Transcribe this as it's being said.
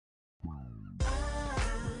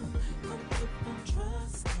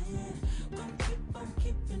trusting. Gonna keep on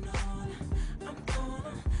keeping on.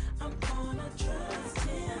 I'm gonna trust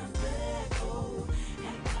him. Let go,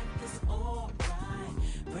 act like it's alright.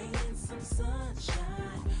 Bring in some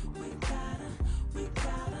sunshine. We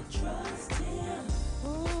gotta trust him.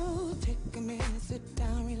 Oh, take a minute, sit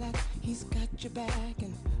down, relax. He's got your back,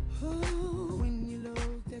 and oh, when you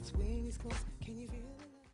low, that's when